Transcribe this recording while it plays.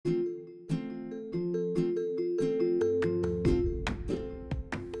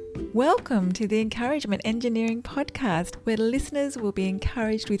Welcome to the Encouragement Engineering Podcast, where listeners will be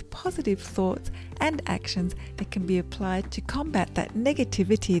encouraged with positive thoughts and actions that can be applied to combat that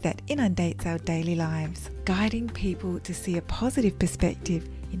negativity that inundates our daily lives, guiding people to see a positive perspective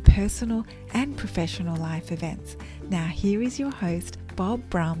in personal and professional life events. Now here is your host, Bob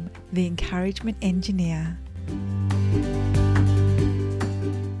Brum, the Encouragement Engineer.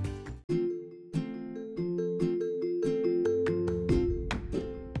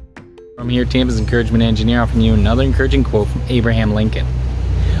 I'm here, Tampa's Encouragement Engineer, offering you another encouraging quote from Abraham Lincoln.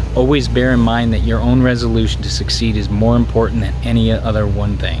 Always bear in mind that your own resolution to succeed is more important than any other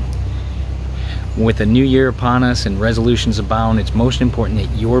one thing. With a new year upon us and resolutions abound, it's most important that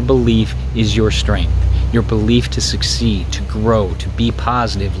your belief is your strength. Your belief to succeed, to grow, to be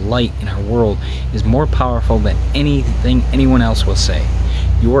positive light in our world is more powerful than anything anyone else will say.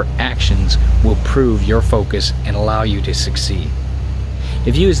 Your actions will prove your focus and allow you to succeed.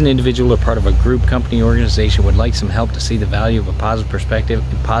 If you as an individual or part of a group, company, or organization would like some help to see the value of a positive perspective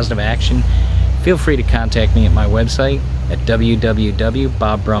and positive action, feel free to contact me at my website at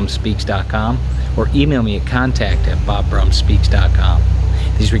www.bobbrumspeaks.com or email me at contact@bobbrumspeaks.com.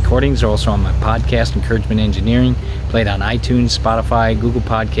 These recordings are also on my podcast, Encouragement Engineering, played on iTunes, Spotify, Google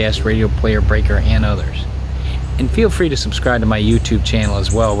Podcasts, Radio Player, Breaker, and others. And feel free to subscribe to my YouTube channel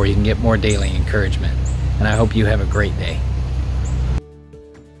as well, where you can get more daily encouragement. And I hope you have a great day.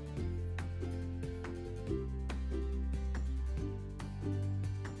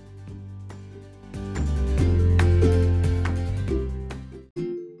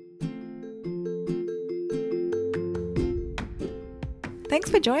 Thanks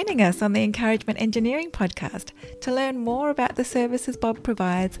for joining us on the Encouragement Engineering Podcast. To learn more about the services Bob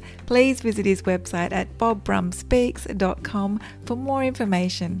provides, please visit his website at bobbrumspeaks.com for more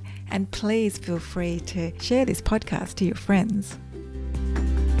information. And please feel free to share this podcast to your friends.